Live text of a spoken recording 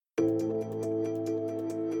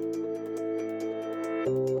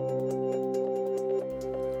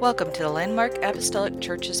Welcome to the Landmark Apostolic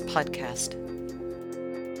Church's podcast.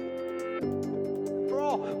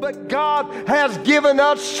 But God has given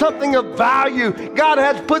us something of value. God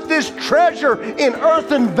has put this treasure in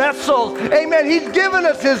earthen vessels. Amen. He's given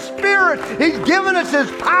us His Spirit. He's given us His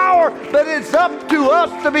power. But it's up to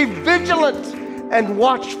us to be vigilant and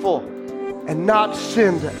watchful and not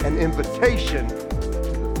send an invitation to the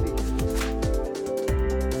thief.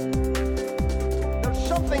 There's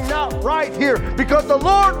something not right here, because the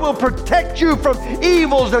Lord will protect you from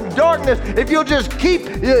evils and darkness if you'll just keep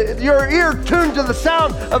your ear tuned to the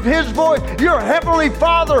sound of His voice. Your Heavenly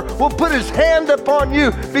Father will put His hand upon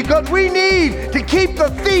you, because we need to keep the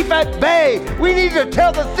thief at bay. We need to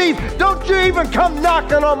tell the thief, don't you even come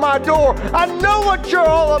knocking on my door. I know what you're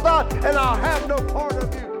all about, and I'll have no part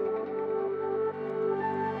of you.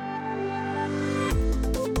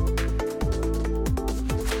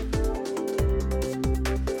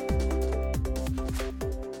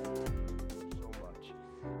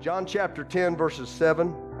 John chapter 10, verses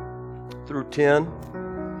 7 through 10.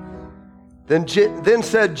 Then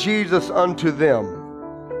said Jesus unto them,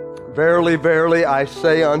 Verily, verily, I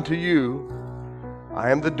say unto you, I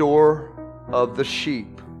am the door of the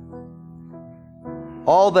sheep.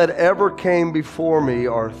 All that ever came before me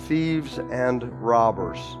are thieves and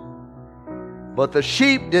robbers, but the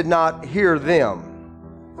sheep did not hear them.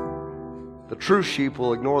 The true sheep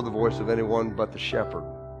will ignore the voice of anyone but the shepherd.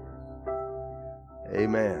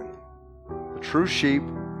 Amen. The true sheep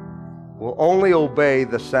will only obey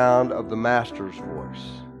the sound of the master's voice.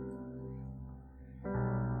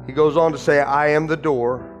 He goes on to say, I am the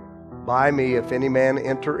door. By me, if any man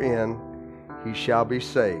enter in, he shall be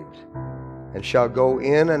saved, and shall go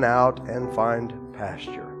in and out and find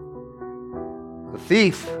pasture. The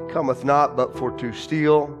thief cometh not but for to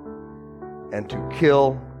steal, and to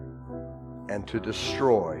kill, and to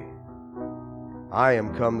destroy. I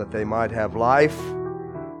am come that they might have life,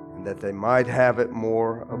 that they might have it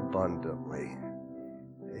more abundantly.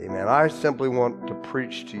 Amen. I simply want to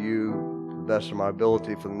preach to you to the best of my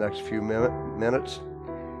ability for the next few minutes.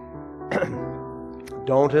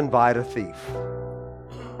 Don't invite a thief.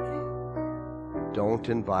 Don't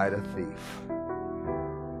invite a thief.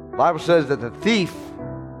 The Bible says that the thief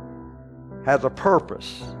has a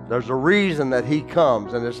purpose. There's a reason that he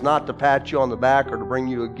comes, and it's not to pat you on the back or to bring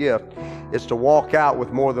you a gift. It's to walk out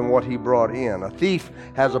with more than what he brought in. A thief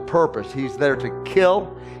has a purpose. He's there to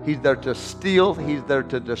kill. He's there to steal. He's there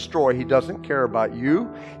to destroy. He doesn't care about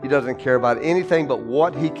you. He doesn't care about anything but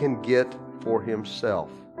what he can get for himself.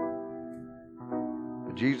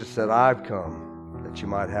 But Jesus said, I've come that you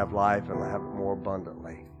might have life and have it more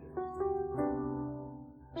abundantly.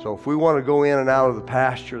 So if we want to go in and out of the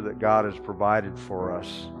pasture that God has provided for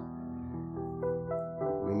us,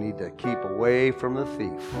 we need to keep away from the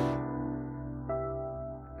thief,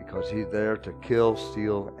 because he's there to kill,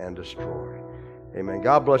 steal, and destroy. Amen.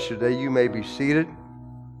 God bless you today. You may be seated.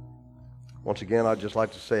 Once again, I'd just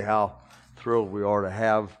like to say how thrilled we are to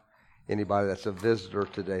have anybody that's a visitor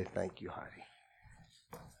today. Thank you, Heidi.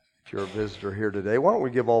 If you're a visitor here today, why don't we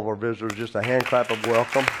give all of our visitors just a hand clap of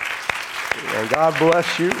welcome. And God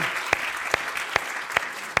bless you.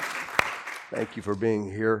 Thank you for being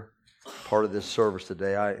here, part of this service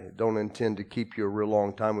today. I don't intend to keep you a real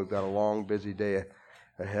long time. We've got a long, busy day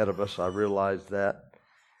ahead of us. I realize that.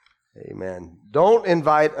 Amen. Don't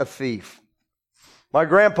invite a thief. My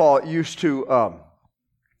grandpa used to,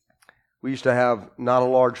 we used to have not a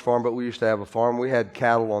large farm, but we used to have a farm. We had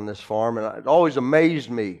cattle on this farm, and it always amazed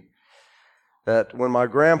me that when my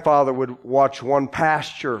grandfather would watch one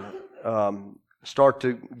pasture start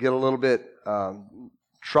to get a little bit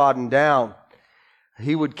trodden down,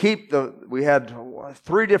 he would keep we had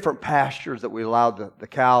 3 different pastures that we allowed the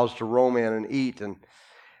cows to roam in and eat,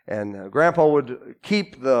 and Grandpa would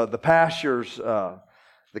keep the pastures,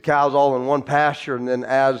 the cows all in one pasture, and then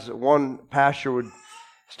as one pasture would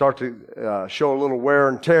start to show a little wear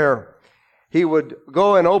and tear, he would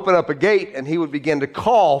go and open up a gate, and he would begin to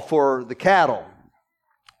call for the cattle.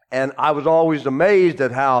 And I was always amazed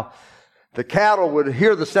at how the cattle would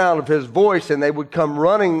hear the sound of his voice, and they would come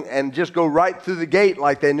running and just go right through the gate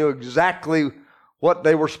like they knew exactly what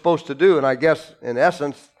they were supposed to do. And I guess, in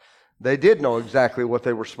essence, they did know exactly what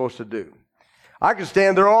they were supposed to do. I could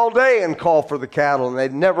stand there all day and call for the cattle, and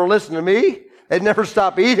they'd never listen to me. They'd never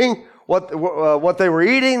stop eating what they were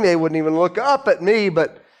eating. They wouldn't even look up at me.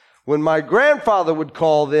 But when my grandfather would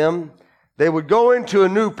call them, they would go into a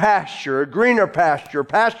new pasture, a greener pasture, a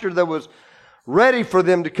pasture that was ready for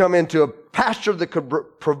them to come into, a pasture that could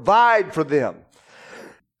provide for them.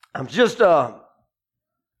 I've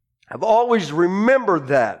always remembered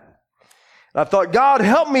that. And I thought, God,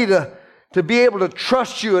 help me to to be able to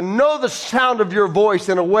trust you and know the sound of your voice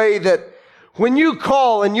in a way that when you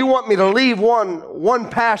call and you want me to leave one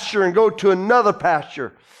pasture and go to another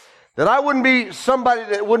pasture, that I wouldn't be somebody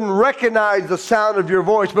that wouldn't recognize the sound of your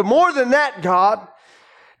voice. But more than that, God,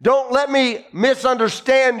 don't let me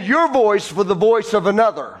misunderstand your voice for the voice of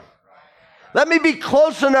another. Let me be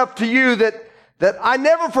close enough to you that I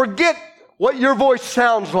never forget what your voice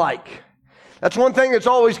sounds like. That's one thing that's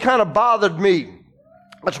always kind of bothered me.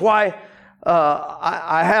 That's why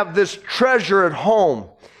I have this treasure at home.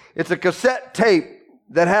 It's a cassette tape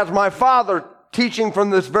that has my father teaching from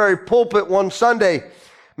this very pulpit one Sunday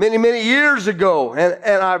many, many years ago. And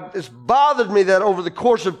it's bothered me that over the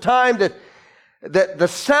course of time that the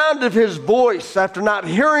sound of his voice, after not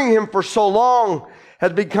hearing him for so long,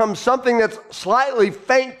 has become something that's slightly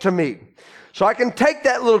faint to me. So I can take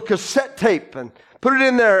that little cassette tape and put it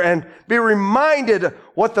in there and be reminded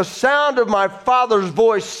what the sound of my father's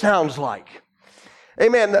voice sounds like.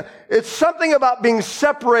 Amen. It's something about being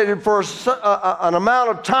separated for an amount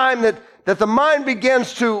of time that the mind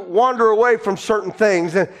begins to wander away from certain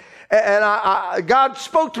things. And God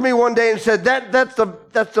spoke to me one day and said that's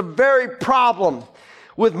the very problem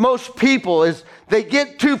with most people is they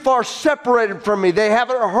get too far separated from me. They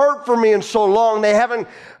haven't heard from me in so long. They haven't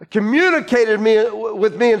communicated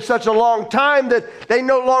with me in such a long time that they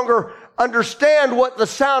no longer understand what the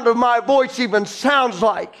sound of my voice even sounds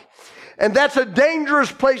like. And that's a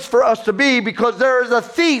dangerous place for us to be, because there is a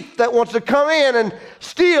thief that wants to come in and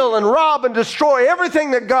steal and rob and destroy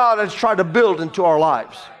everything that God has tried to build into our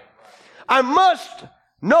lives. I must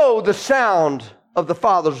know the sound of the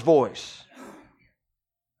Father's voice.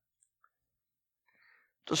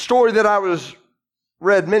 It's a story that I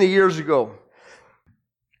read many years ago.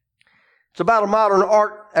 It's about a modern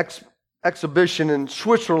art exhibition in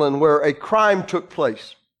Switzerland where a crime took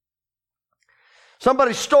place.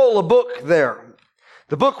 Somebody stole a book there.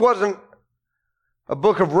 The book wasn't a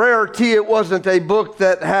book of rarity. It wasn't a book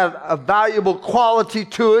that had a valuable quality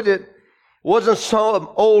to it. It wasn't some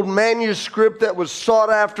old manuscript that was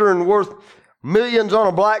sought after and worth millions on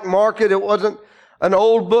a black market. It wasn't an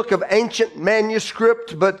old book of ancient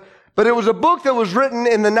manuscript, but it was a book that was written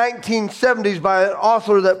in the 1970s by an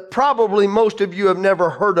author that probably most of you have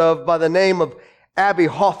never heard of, by the name of Abbie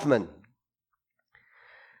Hoffman.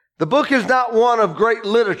 The book is not one of great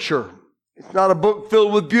literature. It's not a book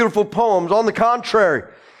filled with beautiful poems. On the contrary,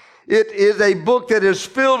 it is a book that is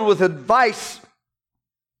filled with advice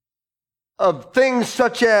of things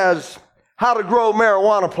such as how to grow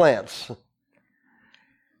marijuana plants,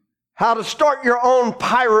 how to start your own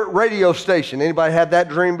pirate radio station. Anybody had that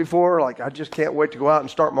dream before? Like, I just can't wait to go out and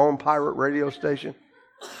start my own pirate radio station.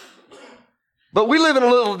 But we live in a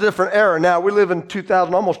little different era now. We live in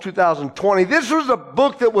almost 2020. This was a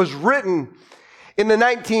book that was written in the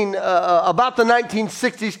about the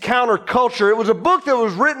 1960s counterculture. It was a book that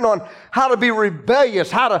was written on how to be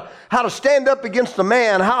rebellious, how to stand up against the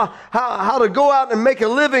man, how to go out and make a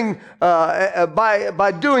living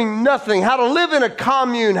by doing nothing, how to live in a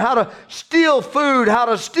commune, how to steal food, how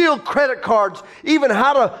to steal credit cards, even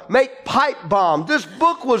how to make pipe bombs. This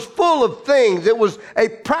book was full of things. It was a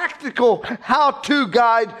practical how-to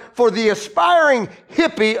guide for the aspiring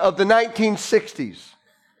hippie of the 1960s.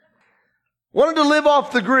 Wanted to live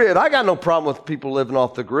off the grid. I got no problem with people living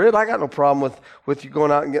off the grid. I got no problem with you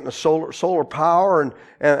going out and getting a solar power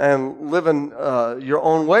and living your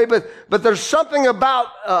own way. But there's something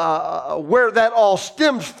about where that all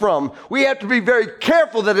stems from. We have to be very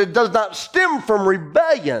careful that it does not stem from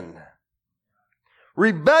rebellion.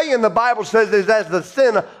 Rebellion, the Bible says, is as the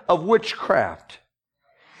sin of witchcraft.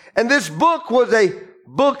 And this book was a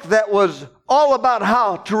book that was all about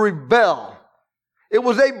how to rebel. It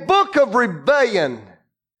was a book of rebellion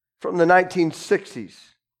from the 1960s.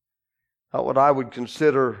 Not what I would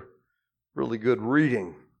consider really good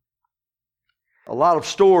reading. A lot of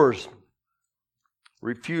stores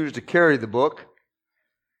refused to carry the book,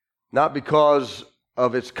 not because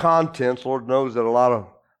of its contents. Lord knows that a lot of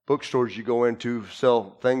bookstores you go into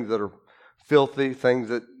sell things that are filthy, things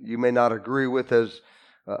that you may not agree with as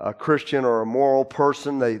a Christian or a moral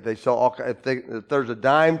person. They sell all. If there's a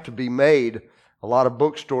dime to be made, a lot of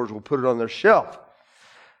bookstores will put it on their shelf.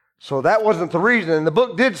 So that wasn't the reason. And the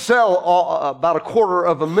book did sell about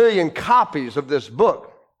 250,000 copies of this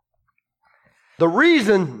book. The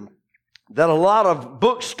reason that a lot of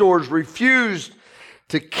bookstores refused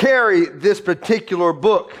to carry this particular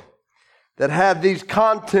book that had these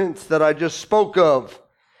contents that I just spoke of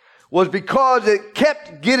was because it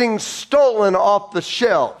kept getting stolen off the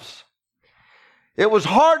shelves. It was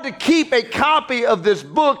hard to keep a copy of this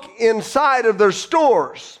book inside of their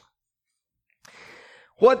stores.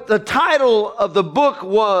 What the title of the book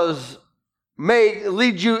was may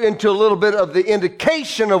lead you into a little bit of the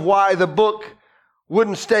indication of why the book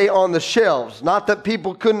wouldn't stay on the shelves. Not that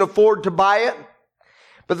people couldn't afford to buy it,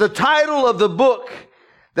 but the title of the book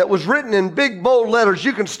that was written in big bold letters,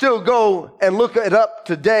 you can still go and look it up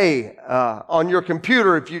today on your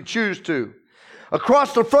computer if you choose to.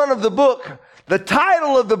 Across the front of the book, the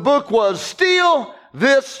title of the book was Steal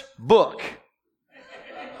This Book.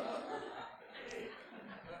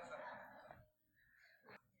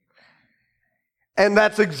 And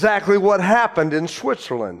that's exactly what happened in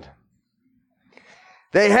Switzerland.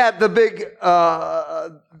 They had the big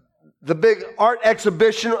art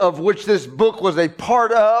exhibition of which this book was a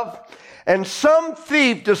part of, and some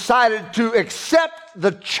thief decided to accept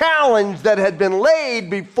the challenge that had been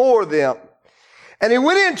laid before them. And he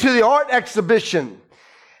went into the art exhibition,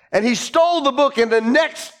 and he stole the book, and the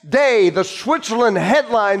next day the Switzerland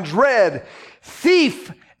headlines read,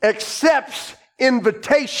 "Thief Accepts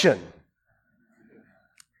Invitation."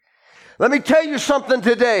 Let me tell you something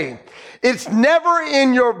today. It's never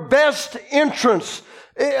in your best interest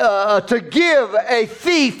to give a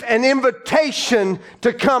thief an invitation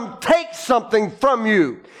to come take something from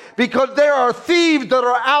you. Because there are thieves that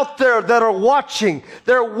are out there that are watching.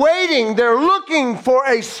 They're waiting. They're looking for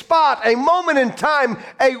a spot, a moment in time,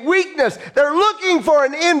 a weakness. They're looking for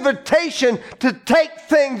an invitation to take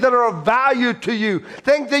things that are of value to you,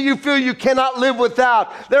 things that you feel you cannot live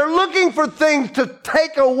without. They're looking for things to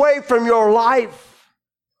take away from your life.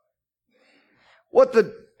 What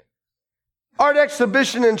the art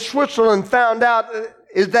exhibition in Switzerland found out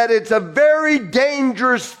is that it's a very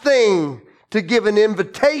dangerous thing to give an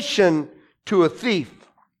invitation to a thief.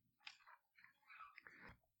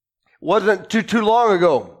 Wasn't too long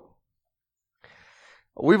ago.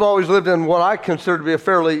 We've always lived in what I consider to be a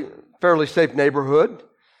fairly safe neighborhood.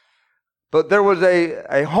 But there was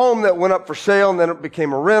a home that went up for sale, and then it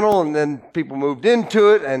became a rental, and then people moved into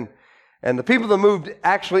it, and the people that moved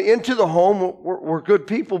actually into the home were good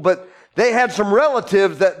people, but they had some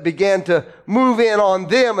relatives that began to move in on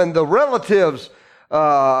them, and the relatives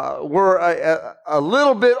were a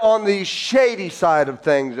little bit on the shady side of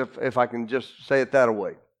things, if I can just say it that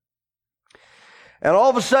way. And all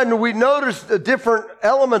of a sudden, we noticed the different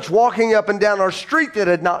elements walking up and down our street that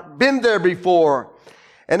had not been there before.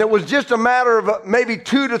 And it was just a matter of maybe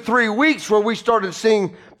 2 to 3 weeks where we started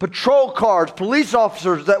seeing patrol cars, police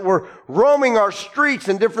officers that were roaming our streets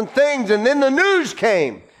and different things. And then the news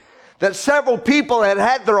came that several people had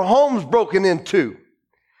had their homes broken into.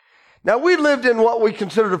 Now, we lived in what we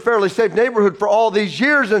considered a fairly safe neighborhood for all these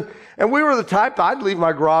years, and we were the type, I'd leave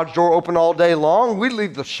my garage door open all day long. We'd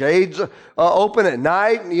leave the shades open at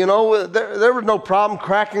night. You know, there was no problem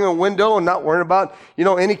cracking a window and not worrying about,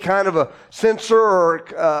 any kind of a sensor or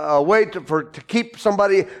a way to keep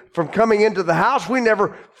somebody from coming into the house. We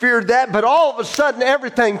never feared that, but all of a sudden,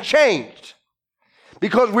 everything changed.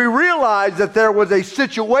 Because we realized that there was a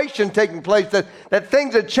situation taking place, that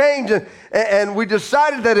things had changed, and we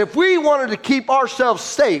decided that if we wanted to keep ourselves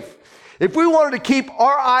safe, if we wanted to keep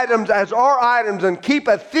our items as our items and keep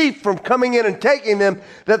a thief from coming in and taking them,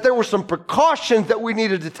 that there were some precautions that we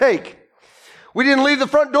needed to take. We didn't leave the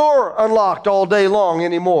front door unlocked all day long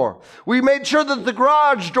anymore. We made sure that the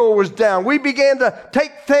garage door was down. We began to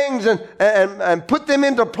take things and put them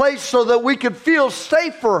into place so that we could feel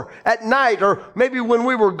safer at night, or maybe when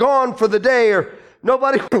we were gone for the day or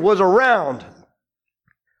nobody was around.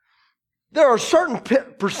 There are a certain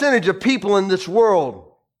percentage of people in this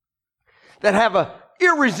world that have an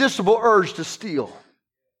irresistible urge to steal.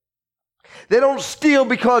 They don't steal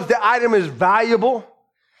because the item is valuable.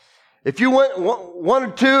 If you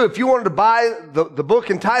wanted to buy the book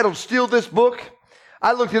entitled Steal This Book,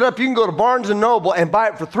 I looked it up. You can go to Barnes & Noble and buy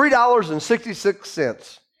it for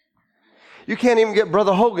 $3.66. You can't even get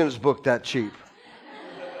Brother Hogan's book that cheap.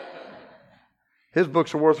 His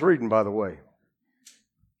books are worth reading, by the way.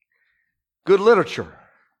 Good literature.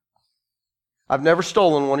 I've never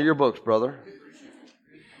stolen one of your books, brother.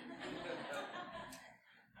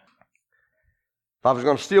 If I was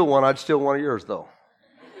going to steal one, I'd steal one of yours, though.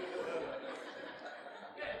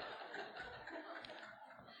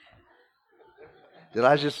 Did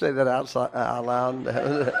I just say that out loud?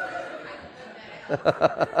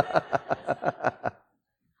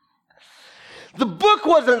 The book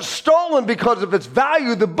book wasn't stolen because of its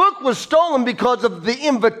value. The book was stolen because of the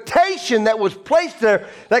invitation that was placed there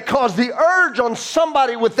that caused the urge on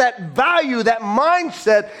somebody with that value, that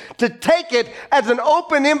mindset, to take it as an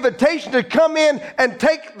open invitation to come in and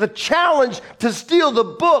take the challenge to steal the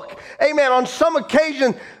book. Amen. On some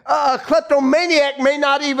occasion, a kleptomaniac may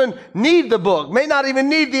not even need the book, may not even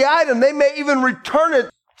need the item. They may even return it.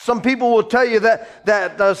 Some people will tell you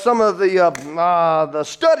that some of the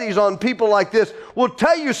studies on people like this will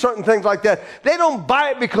tell you certain things like that. They don't buy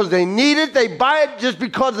it because they need it. They buy it just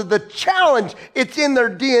because of the challenge. It's in their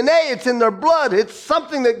DNA. It's in their blood. It's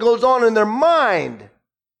something that goes on in their mind.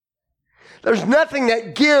 There's nothing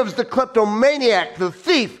that gives the kleptomaniac, the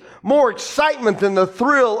thief, more excitement than the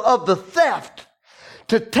thrill of the theft.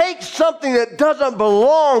 To take something that doesn't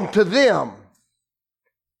belong to them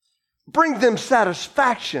brings them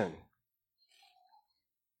satisfaction.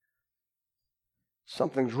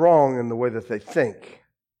 Something's wrong in the way that they think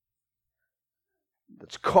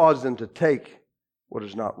that's caused them to take what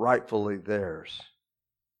is not rightfully theirs.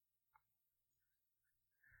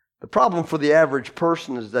 The problem for the average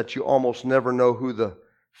person is that you almost never know who the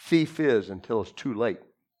thief is until it's too late.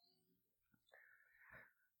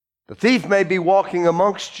 The thief may be walking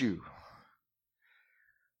amongst you.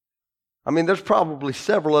 I mean, there's probably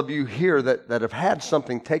several of you here that have had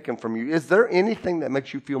something taken from you. Is there anything that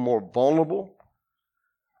makes you feel more vulnerable,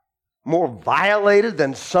 more violated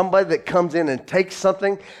than somebody that comes in and takes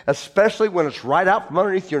something, especially when it's right out from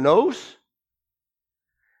underneath your nose?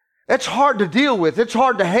 It's hard to deal with. It's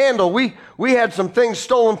hard to handle. We had some things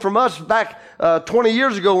stolen from us back 20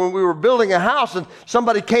 years ago when we were building a house, and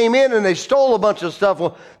somebody came in and they stole a bunch of stuff.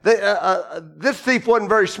 Well, this thief wasn't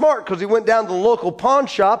very smart because he went down to the local pawn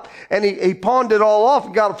shop and he pawned it all off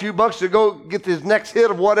and got a few bucks to go get his next hit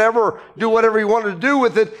of whatever, or do whatever he wanted to do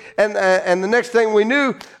with it. And the next thing we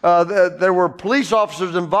knew, there were police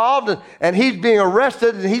officers involved, and he's being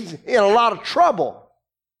arrested, and he's in a lot of trouble.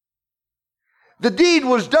 The deed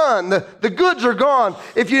was done. The goods are gone.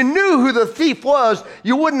 If you knew who the thief was,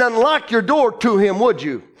 you wouldn't unlock your door to him, would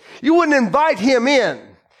you? You wouldn't invite him in.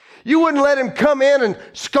 You wouldn't let him come in and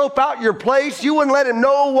scope out your place. You wouldn't let him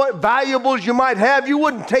know what valuables you might have. You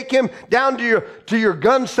wouldn't take him down to your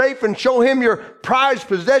gun safe and show him your prized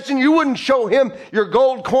possession. You wouldn't show him your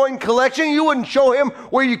gold coin collection. You wouldn't show him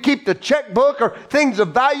where you keep the checkbook or things of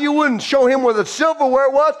value. You wouldn't show him where the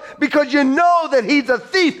silverware was because you know that he's a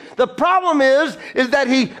thief. The problem is that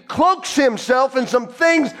he cloaks himself in some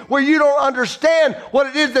things where you don't understand what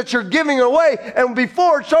it is that you're giving away. And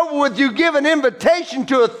before it's over with, you give an invitation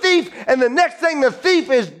to a thief, and the next thing the thief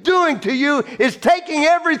is doing to you is taking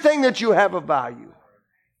everything that you have of value.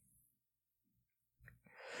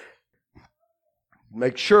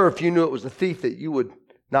 Make sure if you knew it was a thief that you would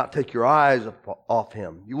not take your eyes off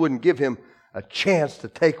him. You wouldn't give him a chance to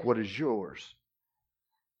take what is yours.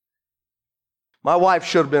 My wife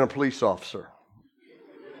should have been a police officer.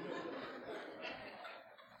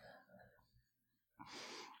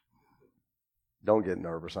 Don't get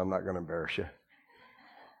nervous. I'm not going to embarrass you.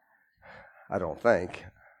 I don't think.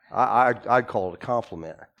 I'd call it a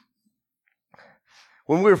compliment.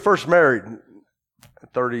 When we were first married,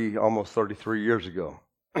 almost 33 years ago,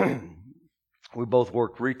 we both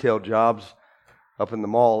worked retail jobs up in the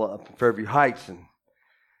mall up in Fairview Heights, and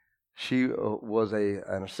she was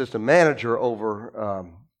an assistant manager over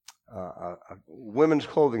a women's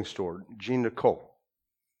clothing store, Jean Nicole.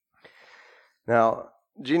 Now,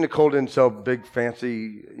 Jean Nicole didn't sell big,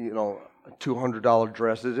 fancy, $200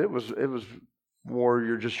 dresses. It was more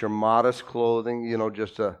your modest clothing,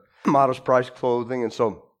 just a modest price clothing, and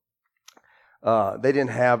so they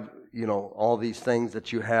didn't have all these things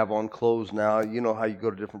that you have on clothes now. You know how you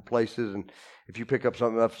go to different places, and if you pick up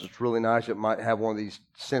something that's really nice, it might have one of these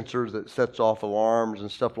sensors that sets off alarms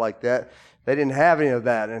and stuff like that. They didn't have any of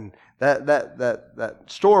that, and that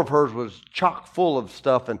store of hers was chock full of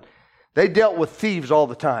stuff, and they dealt with thieves all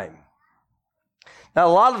the time. Now, a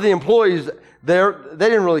lot of the employees there, they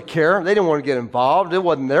didn't really care. They didn't want to get involved. It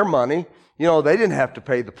wasn't their money. They didn't have to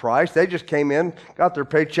pay the price. They just came in, got their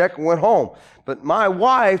paycheck, and went home. But my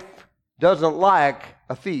wife doesn't like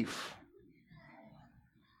a thief.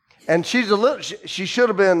 And she should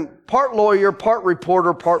have been part lawyer, part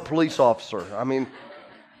reporter, part police officer. I mean,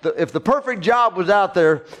 if the perfect job was out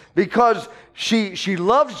there, because she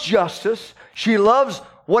loves justice, she loves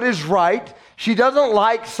what is right. She doesn't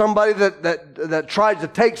like somebody that tries to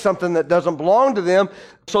take something that doesn't belong to them.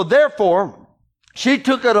 So therefore, she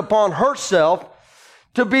took it upon herself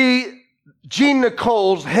to be Jean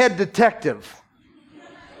Nicole's head detective.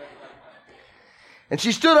 And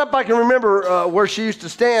she stood up, I can remember where she used to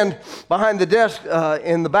stand behind the desk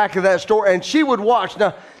in the back of that store, and she would watch.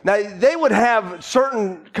 Now they would have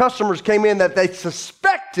certain customers came in that they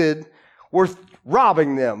suspected were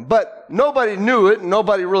robbing them, but nobody knew it, and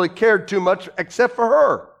nobody really cared too much except for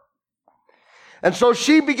her. And so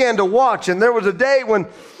she began to watch, and there was a day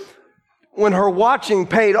when her watching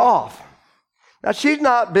paid off. Now, she's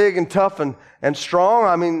not big and tough and strong.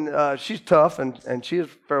 I mean, she's tough, and she is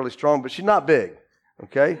fairly strong, but she's not big.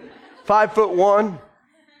 Okay? 5'1".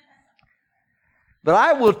 But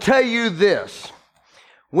I will tell you this.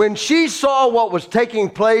 When she saw what was taking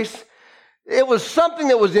place, it was something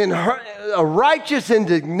that was in her, a righteous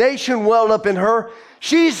indignation welled up in her.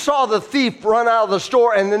 She saw the thief run out of the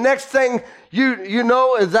store, and the next thing you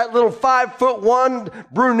know is that little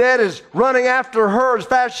 5'1" brunette is running after her as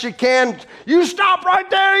fast as she can. You stop right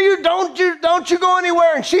there! Don't you go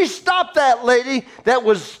anywhere! And she stopped that lady that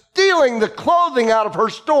was stealing the clothing out of her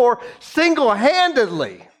store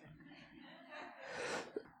single-handedly.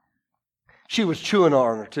 She was chewing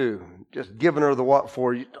on her too, just giving her the what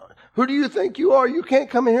for. Who do you think you are? You can't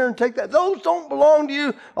come in here and take that. Those don't belong to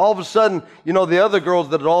you. All of a sudden, the other girls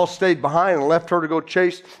that had all stayed behind and left her to go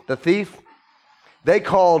chase the thief, they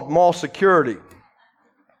called mall security.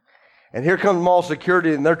 And here comes mall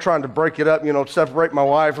security, and they're trying to break it up, separate my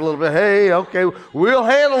wife a little bit. Hey, okay, we'll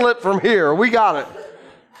handle it from here. We got it.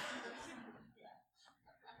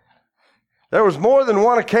 There was more than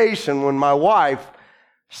one occasion when my wife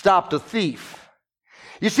stopped a thief.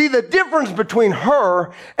 You see, the difference between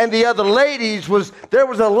her and the other ladies was there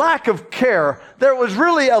was a lack of care. There was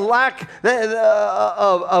really a lack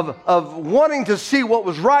of wanting to see what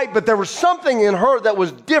was right, but there was something in her that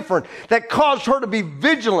was different, that caused her to be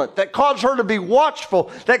vigilant, that caused her to be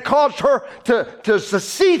watchful, that caused her to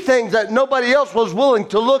see things that nobody else was willing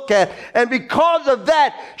to look at. And because of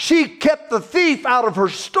that, she kept the thief out of her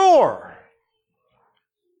store.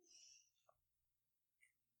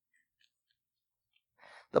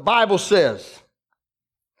 The Bible says,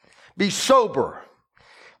 be sober,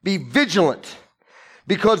 be vigilant,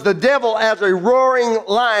 because the devil as a roaring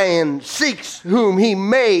lion seeks whom he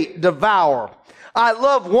may devour. I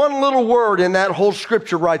love one little word in that whole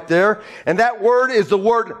scripture right there, and that word is the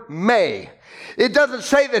word may. It doesn't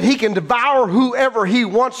say that he can devour whoever he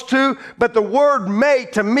wants to, but the word may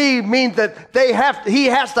to me means that he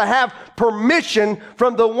has to have permission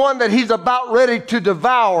from the one that he's about ready to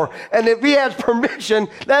devour. And if he has permission,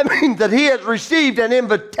 that means that he has received an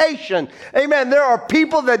invitation. Amen. There are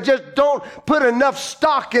people that just don't put enough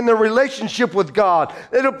stock in their relationship with God.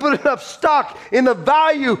 They don't put enough stock in the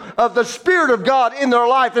value of the Spirit of God in their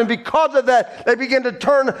life. And because of that, they begin to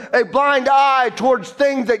turn a blind eye towards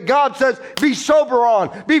things that God says, be sober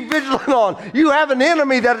on, be vigilant on. You have an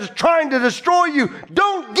enemy that is trying to destroy you.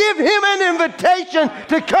 Don't give him an invitation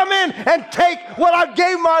to come in and take what I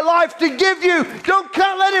gave my life to give you. Don't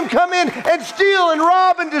let him come in and steal and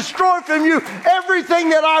rob and destroy from you everything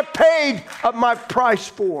that I paid my price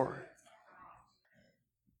for.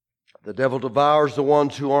 The devil devours the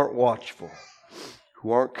ones who aren't watchful,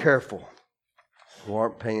 who aren't careful, who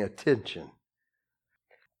aren't paying attention.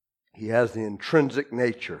 He has the intrinsic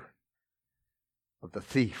nature of the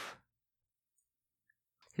thief.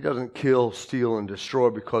 He doesn't kill, steal, and destroy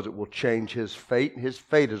because it will change his fate. His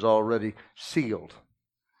fate is already sealed.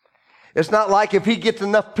 It's not like if he gets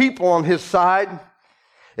enough people on his side,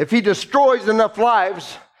 if he destroys enough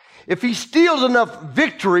lives, if he steals enough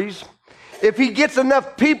victories, if he gets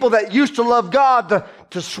enough people that used to love God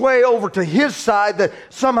to sway over to his side, that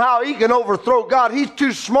somehow he can overthrow God. He's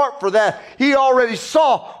too smart for that. He already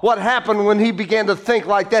saw what happened when he began to think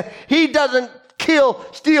like that. He doesn't kill,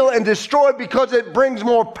 steal, and destroy because it brings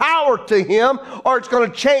more power to him or it's going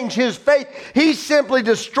to change his fate. He simply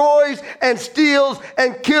destroys and steals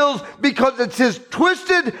and kills because it's his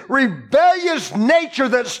twisted, rebellious nature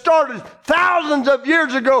that started thousands of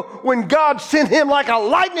years ago when God sent him like a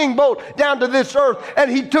lightning bolt down to this earth, and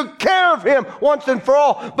he took care of him once and for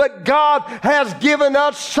all. But God has given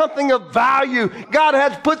us something of value. God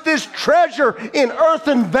has put this treasure in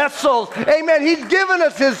earthen vessels. Amen. He's given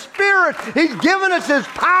us his Spirit. He's given us his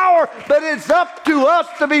power, but it's up to us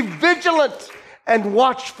to be vigilant and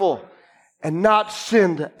watchful and not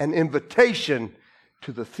send an invitation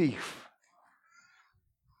to the thief.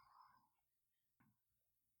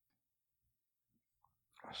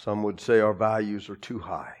 Some would say our values are too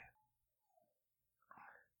high,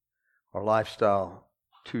 our lifestyle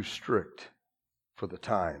too strict for the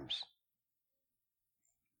times.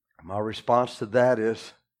 My response to that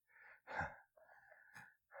is,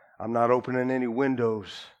 I'm not opening any windows.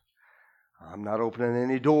 I'm not opening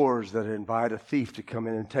any doors that invite a thief to come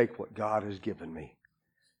in and take what God has given me.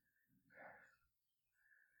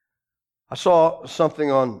 I saw something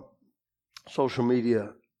on social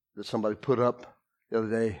media that somebody put up the other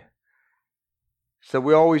day. It said,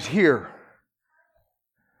 we always hear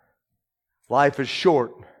life is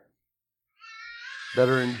short,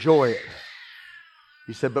 better enjoy it.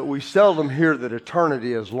 He said, but we seldom hear that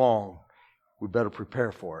eternity is long. We better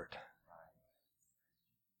prepare for it.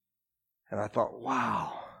 And I thought,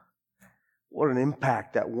 wow, what an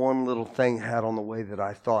impact that one little thing had on the way that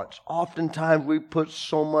I thought. Oftentimes we put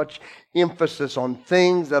so much emphasis on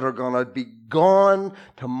things that are going to be gone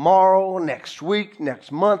tomorrow, next week,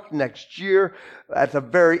 next month, next year. At the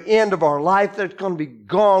very end of our life, that's going to be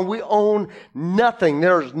gone. We own nothing.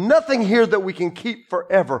 There's nothing here that we can keep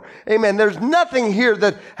forever. Amen. There's nothing here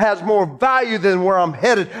that has more value than where I'm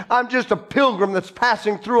headed. I'm just a pilgrim that's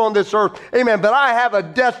passing through on this earth. Amen. But I have a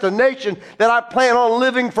destination that I plan on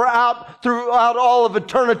living throughout all of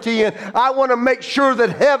eternity. And I want to make sure that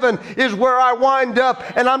heaven is where I wind up.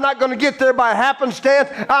 And I'm not going to get there by happenstance.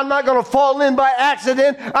 I'm not going to fall in by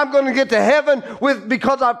accident. I'm going to get to heaven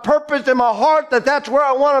because I purposed in my heart that that's where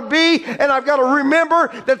I want to be. And I've got to remember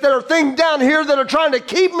that there are things down here that are trying to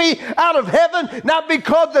keep me out of heaven, not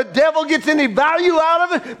because the devil gets any value out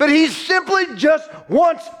of it, but he simply just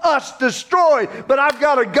wants us destroyed. But I've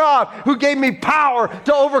got a God who gave me power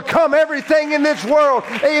to overcome everything in this world,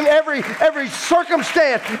 every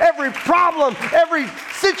circumstance, every problem, every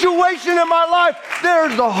situation in my life.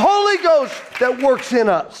 There's the Holy Ghost that works in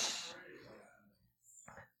us.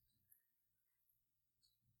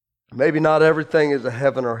 Maybe not everything is a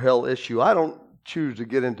heaven or hell issue. I don't choose to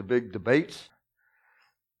get into big debates.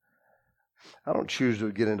 I don't choose to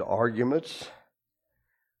get into arguments.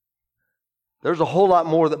 There's a whole lot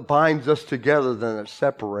more that binds us together than it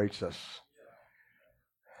separates us.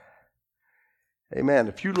 Amen.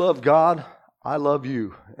 If you love God, I love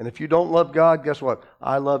you. And if you don't love God, guess what?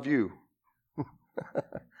 I love you.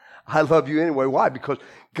 I love you anyway. Why? Because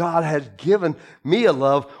God has given me a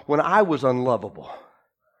love when I was unlovable.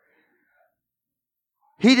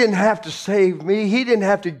 He didn't have to save me. He didn't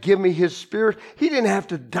have to give me His Spirit. He didn't have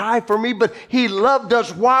to die for me, but He loved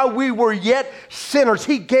us while we were yet sinners.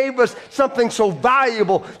 He gave us something so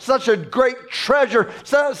valuable, such a great treasure,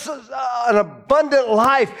 an abundant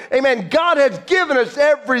life. Amen. God has given us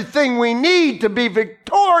everything we need to be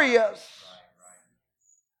victorious.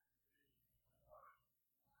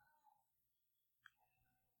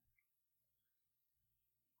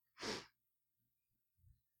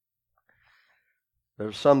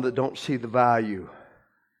 There's some that don't see the value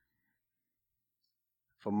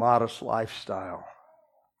of a modest lifestyle.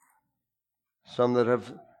 Some that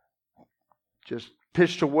have just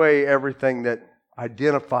pitched away everything that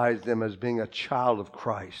identifies them as being a child of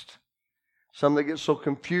Christ. Some that get so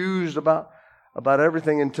confused about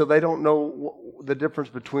everything until they don't know the difference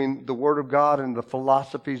between the Word of God and the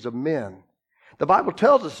philosophies of men. The Bible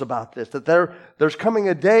tells us about this, that there's coming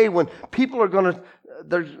a day when people are going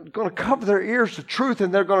to cover their ears to truth,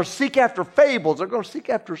 and they're going to seek after fables. They're going to seek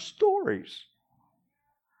after stories.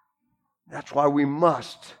 That's why we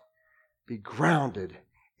must be grounded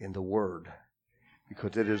in the Word,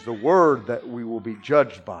 because it is the Word that we will be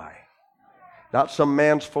judged by. Not some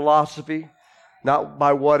man's philosophy, not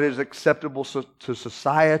by what is acceptable to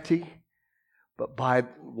society, but by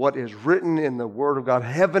what is written in the Word of God.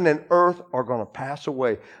 Heaven and earth are going to pass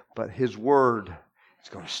away, but His Word is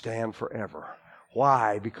going to stand forever.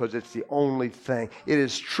 Why? Because it's the only thing. It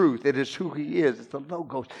is truth. It is who He is. It's the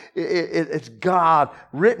Logos. It's God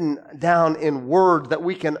written down in words that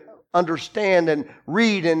we can understand and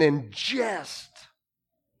read and ingest.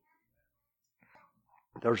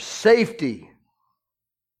 There's safety.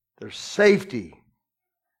 There's safety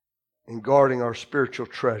in guarding our spiritual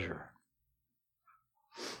treasure.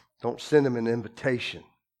 Don't send them an invitation.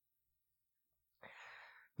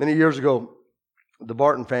 Many years ago, the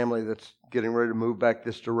Barton family that's getting ready to move back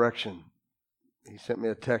this direction, he sent me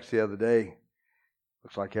a text the other day.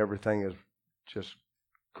 Looks like everything is just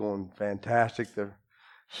going fantastic. They're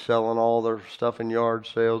selling all their stuff in yard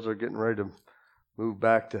sales. They're getting ready to move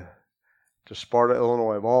back to Sparta,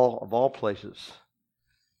 Illinois, of all places.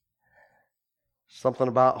 Something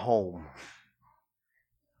about home.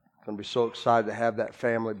 Going to be so excited to have that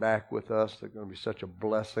family back with us. They're going to be such a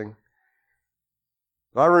blessing.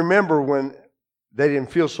 But I remember when they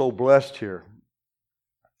didn't feel so blessed here.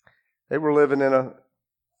 They were living in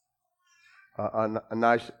a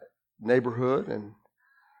nice neighborhood, and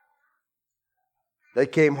they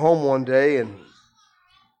came home one day and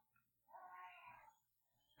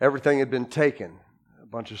everything had been taken. A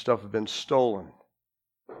bunch of stuff had been stolen.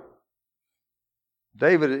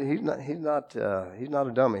 David, he's not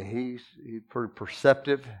a dummy. He's pretty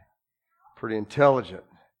perceptive, pretty intelligent.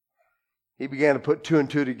 he began to put two and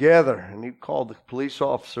two together, and he called the police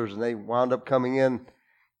officers, and they wound up coming in,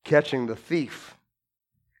 catching the thief.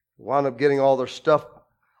 Wound up getting all their stuff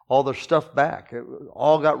back. It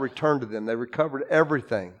all got returned to them. They recovered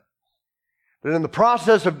everything. But in the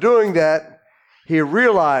process of doing that, he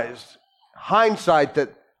realized, hindsight,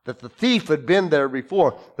 that the thief had been there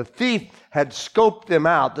before. The thief had scoped them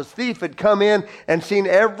out. The thief had come in and seen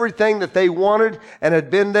everything that they wanted and had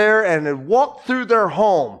been there and had walked through their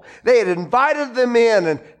home. They had invited them in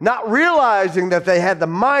and not realizing that they had the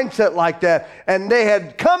mindset like that. And they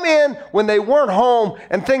had come in when they weren't home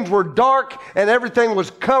and things were dark and everything was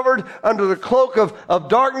covered under the cloak of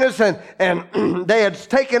darkness. And they had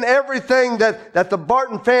taken everything that the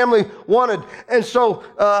Barton family wanted. And so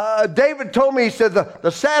David told me, he said,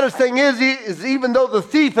 the saddest thing is even though the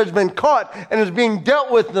thief has been caught and is being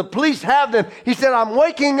dealt with, and the police have them, he said, I'm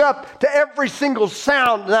waking up to every single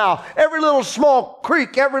sound now, every little small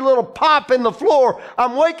creak, every little pop in the floor.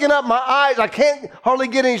 I'm waking up, my eyes, I can't hardly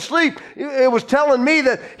get any sleep. It was telling me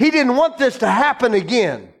that he didn't want this to happen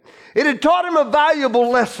again. It had taught him a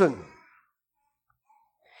valuable lesson.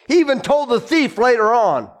 He even told the thief later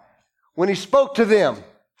on, when he spoke to them,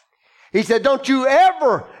 he said, don't you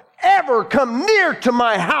ever come near to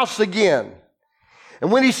my house again.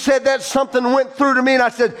 And when he said that, something went through to me, and I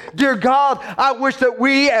said, dear God, I wish that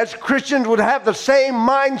we as Christians would have the same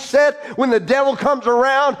mindset when the devil comes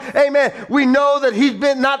around. Amen. We know that he's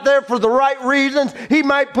been not there for the right reasons. He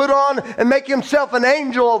might put on and make himself an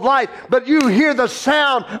angel of light, but you hear the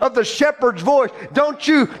sound of the shepherd's voice. Don't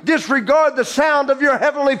you disregard the sound of your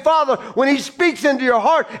heavenly Father when he speaks into your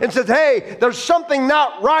heart and says, hey, there's something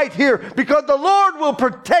not right here, because the Lord will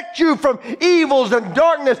protect you from evils and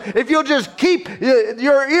darkness if you'll just keep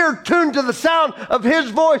your ear tuned to the sound of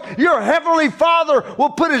his voice. Your heavenly Father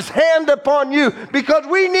will put his hand upon you, because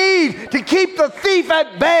we need to keep the thief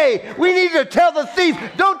at bay. We need to tell the thief,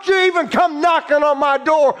 don't you even come knocking on my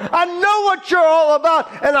door. I know what you're all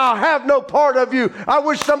about, and I'll have no part of you. I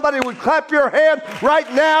wish somebody would clap your hand right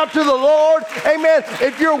now to the Lord. Amen.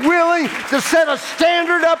 If you're willing to set a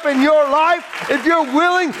standard up in your life, if you're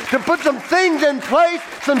willing to put some things in place,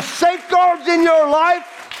 some safeguards in your life,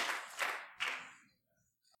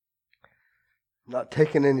 not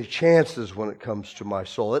taking any chances when it comes to my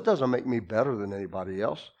soul. It doesn't make me better than anybody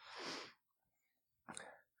else.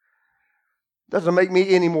 It doesn't make me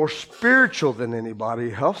any more spiritual than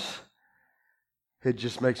anybody else. It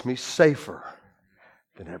just makes me safer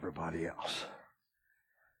than everybody else.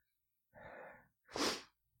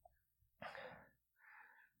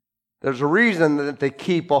 There's a reason that they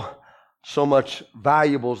keep so much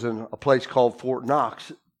valuables in a place called Fort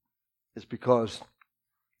Knox. It's because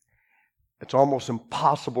it's almost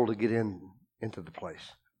impossible to get into the place.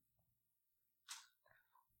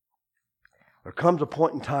 There comes a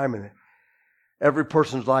point in time in every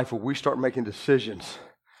person's life where we start making decisions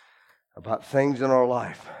about things in our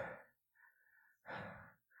life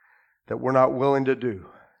that we're not willing to do.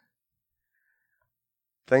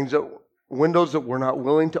 Windows that we're not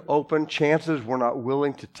willing to open, chances we're not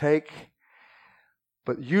willing to take.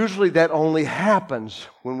 But usually that only happens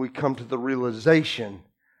when we come to the realization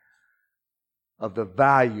of the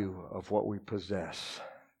value of what we possess.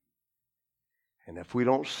 And if we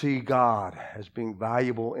don't see God as being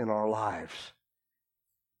valuable in our lives,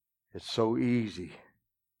 it's so easy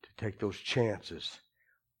to take those chances,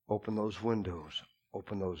 open those windows,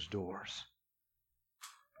 open those doors.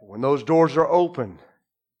 But when those doors are open,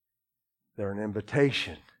 they're an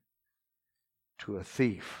invitation to a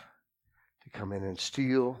thief to come in and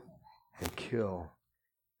steal and kill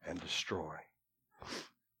and destroy.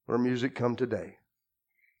 Where music come today.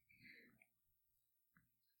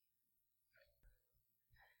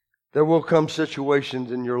 There will come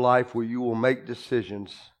situations in your life where you will make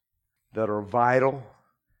decisions that are vital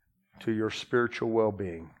to your spiritual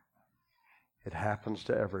well-being. It happens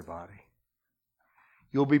to everybody.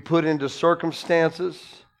 You'll be put into circumstances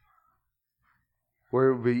where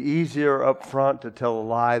it will be easier up front to tell a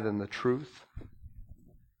lie than the truth.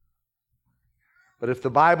 But if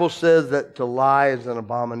the Bible says that to lie is an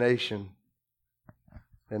abomination,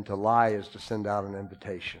 then to lie is to send out an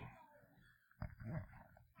invitation.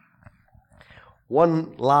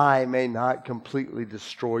 One lie may not completely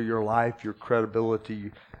destroy your life, your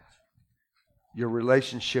credibility, your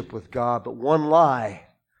relationship with God, but one lie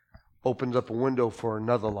opens up a window for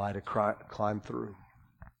another lie to climb through.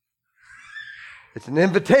 It's an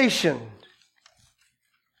invitation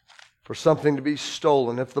for something to be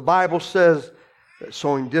stolen. If the Bible says that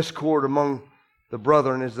sowing discord among the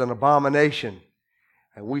brethren is an abomination,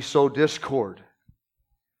 and we sow discord,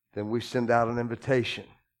 then we send out an invitation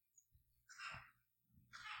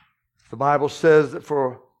The Bible says that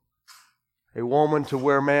for a woman to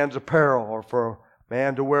wear man's apparel, or for a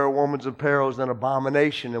man to wear a woman's apparel, is an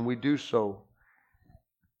abomination, and we do so.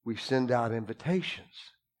 We send out invitations.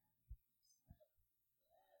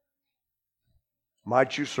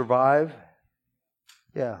 Might you survive?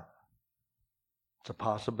 Yeah. It's a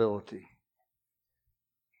possibility.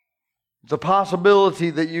 It's a possibility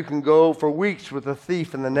that you can go for weeks with a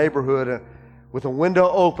thief in the neighborhood and with a window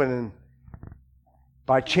open, and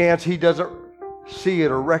by chance he doesn't see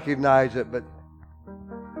it or recognize it, but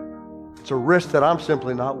it's a risk that I'm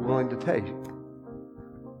simply not willing to take.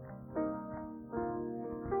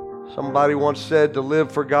 Somebody once said to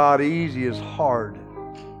live for God easy is hard.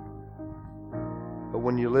 But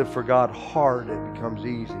when you live for God hard, it becomes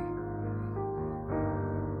easy.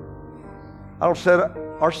 I don't set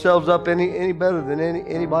ourselves up any better than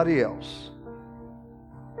anybody else.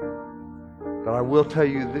 But I will tell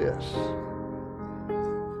you this.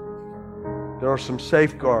 There are some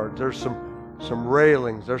safeguards. There's some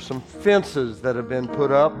railings. There's some fences that have been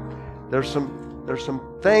put up. There's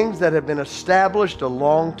some things that have been established a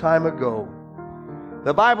long time ago.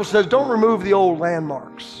 The Bible says don't remove the old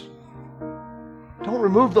landmarks. Don't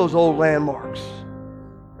remove those old landmarks.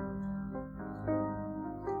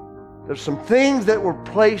 There's some things that were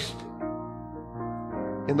placed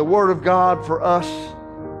in the Word of God for us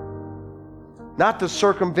not to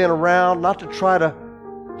circumvent around, not to try to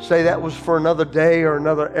say that was for another day or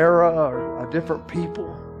another era or a different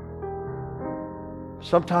people.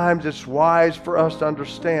 Sometimes it's wise for us to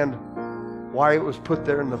understand why it was put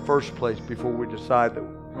there in the first place before we decide that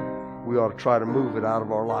we ought to try to move it out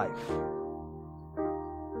of our life.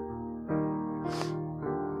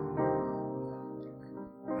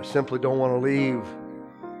 I simply don't want to leave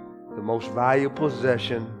the most valuable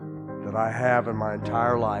possession that I have in my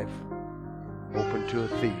entire life open to a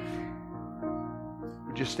thief.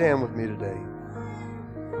 Would you stand with me today?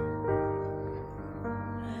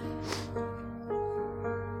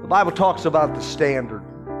 The Bible talks about the standard.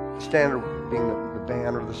 The standard being the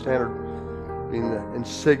banner, the standard being the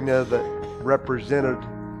insignia that represented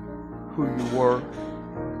who you were.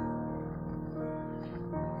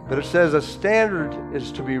 But it says a standard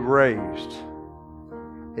is to be raised.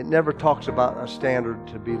 It never talks about a standard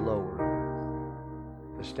to be lowered.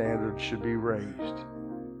 The standard should be raised.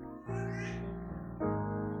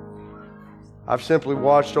 I've simply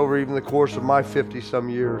watched over even the course of my 50-some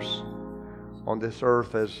years on this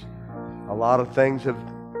earth as a lot of things have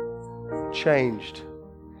changed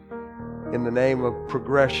in the name of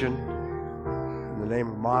progression, in the name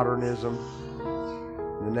of modernism,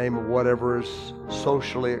 in the name of whatever is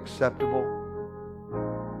socially acceptable.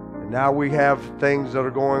 And now we have things that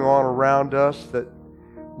are going on around us that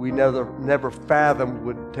we never fathomed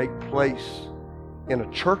would take place in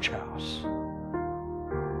a church house.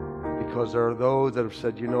 Because there are those that have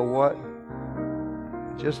said, you know what?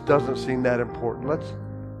 It just doesn't seem that important. Let's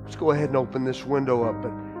go ahead and open this window up.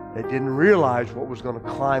 But they didn't realize what was going to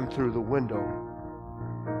climb through the window.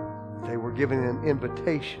 They were giving an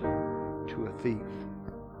invitation to a thief.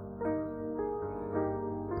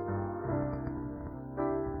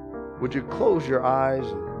 Would you close your eyes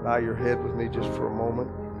and bow your head with me just for a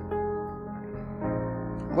moment?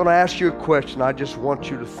 I'm going to ask you a question. I just want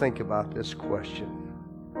you to think about this question.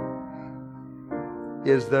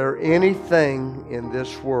 Is there anything in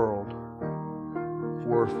this world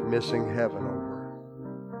worth missing heaven over?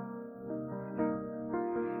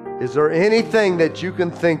 Is there anything that you can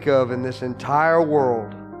think of in this entire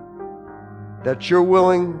world that you're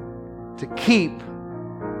willing to keep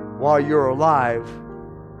while you're alive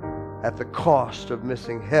at the cost of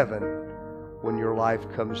missing heaven when your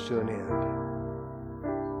life comes to an end?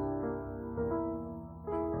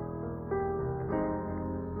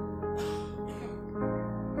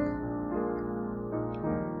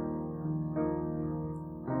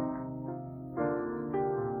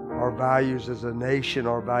 Our values as a nation,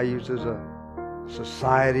 our values as a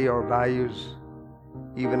society, our values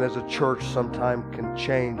even as a church sometimes can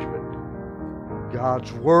change, but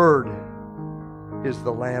God's Word is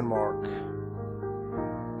the landmark.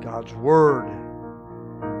 God's Word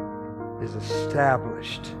is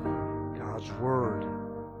established. God's Word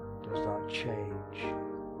does not change.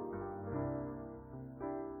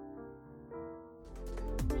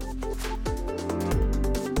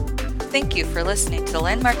 Thank you for listening to the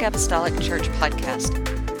Landmark Apostolic Church podcast.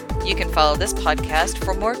 You can follow this podcast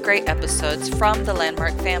for more great episodes from the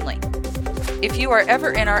Landmark family. If you are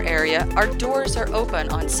ever in our area, our doors are open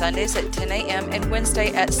on Sundays at 10 a.m. and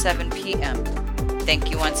Wednesday at 7 p.m.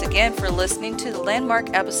 Thank you once again for listening to the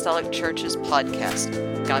Landmark Apostolic Church's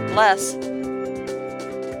podcast. God bless.